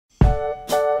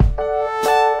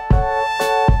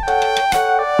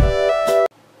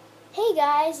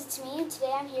it's me, and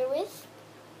today I'm here with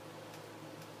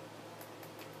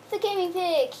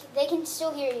Thegamingpick. They can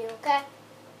still hear you, okay?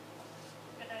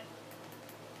 Okay.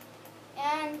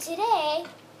 And today,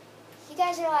 you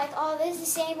guys are like, oh, this is the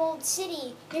same old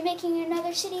city. You're making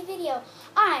another city video.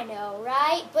 I know,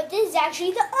 right? But this is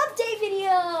actually the update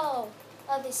video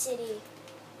of the city.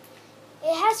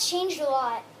 It has changed a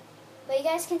lot. But you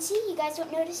guys can see, you guys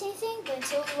don't notice anything. But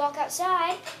until we walk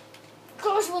outside, of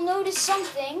course we'll notice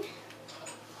something.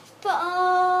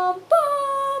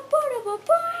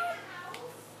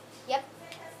 Yep.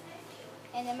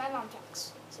 And then my mom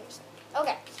talks. Seriously.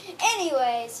 Okay.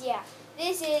 Anyways, yeah.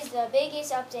 This is the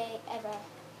biggest update ever.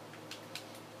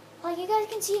 Like, you guys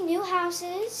can see new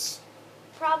houses.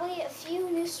 Probably a few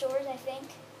new stores, I think.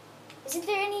 Isn't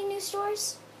there any new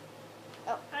stores?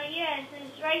 Oh. Yes,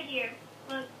 it's right here.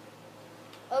 Look.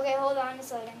 Okay, hold on,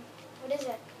 it's loading. What is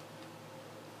it?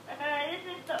 This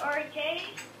is the arcade.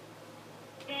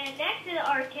 And next to the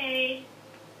arcade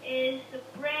is the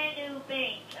brand new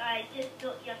bank I just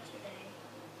built yesterday.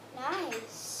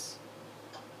 Nice.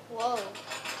 Whoa.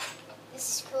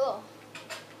 This is cool.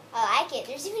 I like it.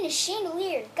 There's even a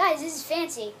chandelier. Guys, this is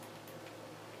fancy.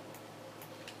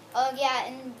 Oh yeah,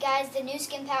 and guys, the new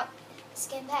skin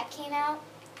pack came out,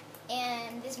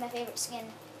 and this is my favorite skin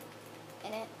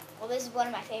in it. Well, this is one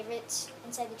of my favorites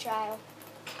inside the trial.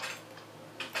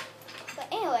 But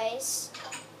anyways,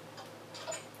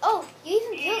 oh, you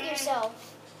even built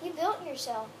yourself. You built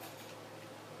yourself.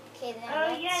 Okay, then.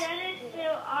 Oh yeah, that is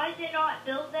so. I did not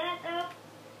build that though.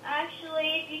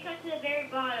 Actually, if you come to the very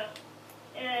bottom,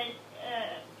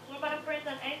 one of my friends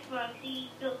on Xbox, he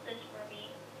built this for me.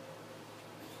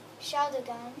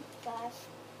 Shotgun 5.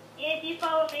 If you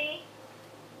follow me,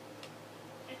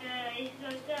 he's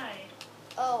gonna die.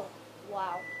 Oh,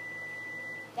 wow.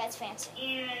 That's fancy.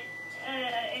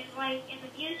 And like in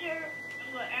the future,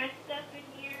 I'm gonna add stuff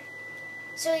in here.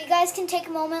 So you guys can take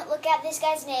a moment, look at this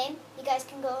guy's name. You guys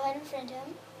can go ahead and friend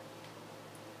him.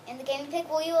 And Thegamingpick,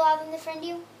 will you allow them to friend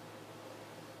you?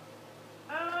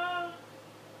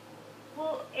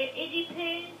 Well, it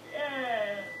depends,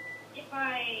 if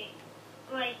I,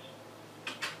 like,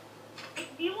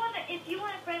 if you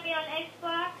wanna friend me on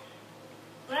Xbox,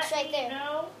 let It's right me there.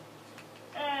 know.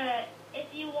 If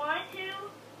you want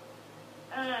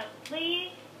to,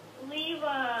 please leave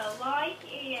a like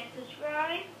and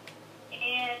subscribe.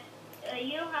 And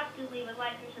you don't have to leave a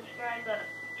like or subscribe, but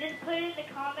just put it in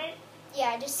the comments.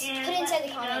 Yeah, just And put it inside let the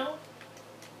me comment. know.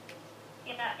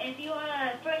 And if you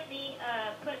wanna friend me,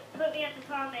 put me in the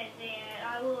comments, and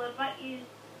I will invite you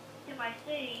to my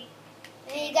city.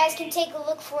 And then you guys can take a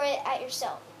look for it at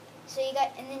yourself.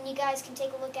 And then you guys can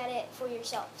take a look at it for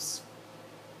yourselves.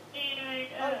 And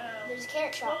There's a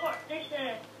carrot shop. one more. This is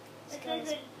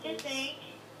a bank.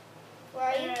 Where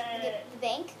are you? The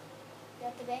bank? You're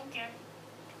at the bank? Yeah.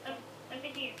 I'm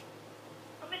in here.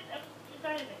 I'm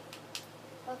inside of it.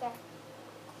 Okay.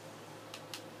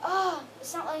 Oh,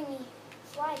 it's not letting me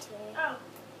fly today. Oh.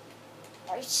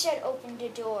 I said open the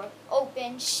door.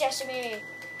 Open sesame.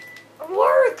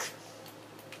 Work!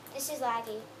 This is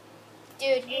laggy.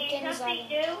 Dude, your game is Something lagging.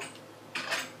 new.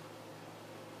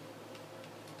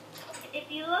 If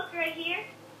you look right here,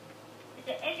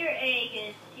 the ender egg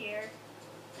is here.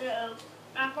 So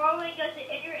I'm following us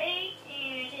the ender egg,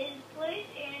 and it is placed,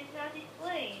 and it's not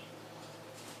displayed.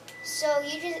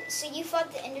 So you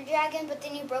fought the Ender Dragon, but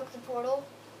then you broke the portal.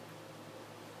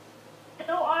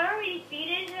 So I already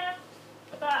defeated him,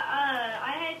 but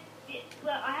I had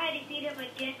to defeat him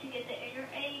again to get the ender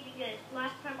egg because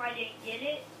last time I didn't get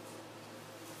it.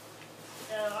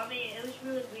 So I mean it was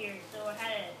really weird. So I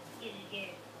had to get it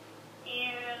again.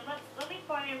 And let me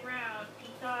find around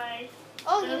besides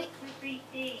those three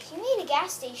things. You need a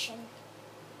gas station.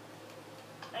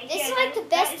 This Yeah, is like the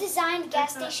best designed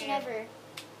gas that's not station good. ever.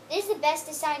 This is the best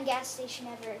designed gas station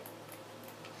ever.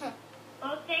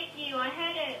 Oh, thank you. I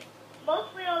had it.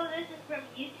 Mostly all of this is from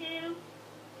YouTube,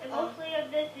 and mostly of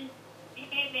this is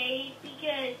handmade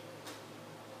because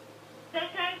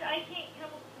sometimes I can't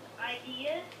come up with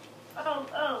ideas.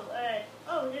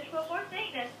 Oh, there's one more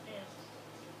thing that's new.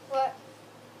 What?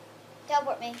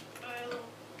 Teleport me. Oh,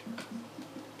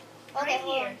 Okay, right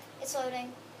hold on. here. It's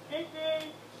loading. This is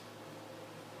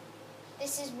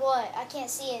This is what? I can't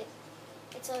see it.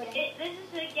 It's loading. this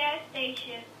is a gas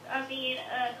station. I mean,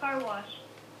 car wash.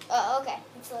 Oh, okay.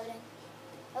 It's loading.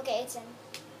 Okay, it's in.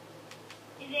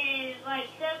 And then, like,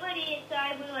 somebody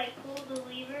inside would, like, pull the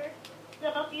lever. So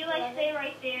if you, like, stay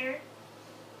right there,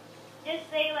 just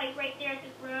stay, like, right there at the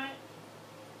front.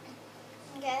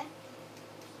 Okay.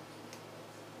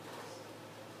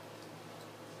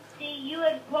 See, you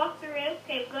would walk through.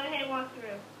 Okay, go ahead and walk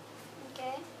through.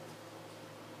 Okay.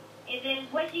 And then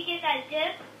once you get that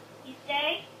dip, you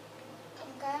stay.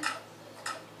 Okay.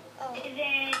 Oh. And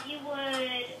then you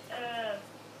would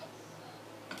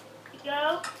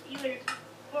you would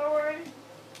forward,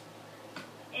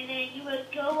 and then you would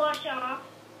go wash off.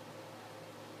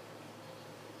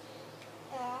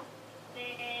 Yeah.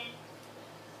 Then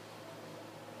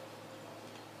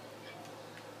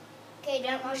Okay,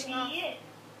 done that would washing off. be it.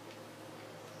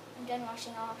 I'm done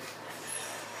washing off.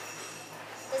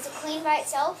 Does it clean by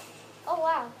itself? Oh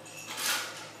wow.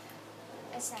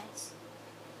 That's nice.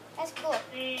 That's cool.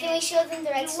 Then Can we show them the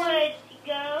you redstone? would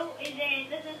go, and then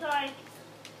this is like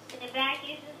the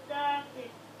vacuums and stuff and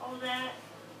all that.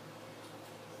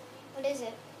 What is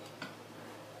it?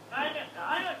 I don't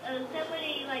know.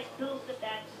 Somebody like built the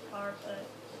vacuum car, but.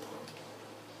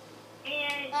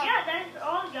 And Oh. yeah, that's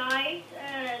all, guys.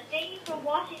 Thank you for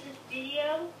watching this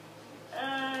video.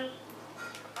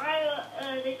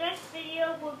 The next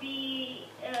video will be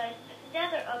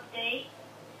another update,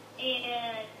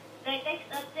 and that next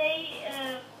update,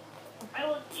 I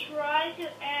will try to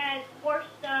add more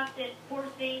stuff and more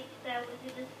things that was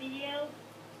in this video.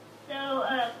 So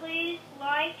please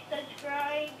like,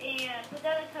 subscribe, and put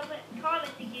down a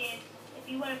comment again if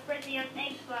you want to friend me on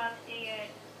Xbox.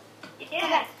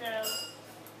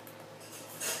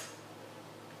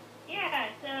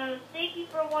 And so thank you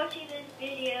for watching this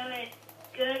video, and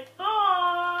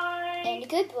goodbye. And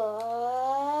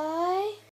goodbye.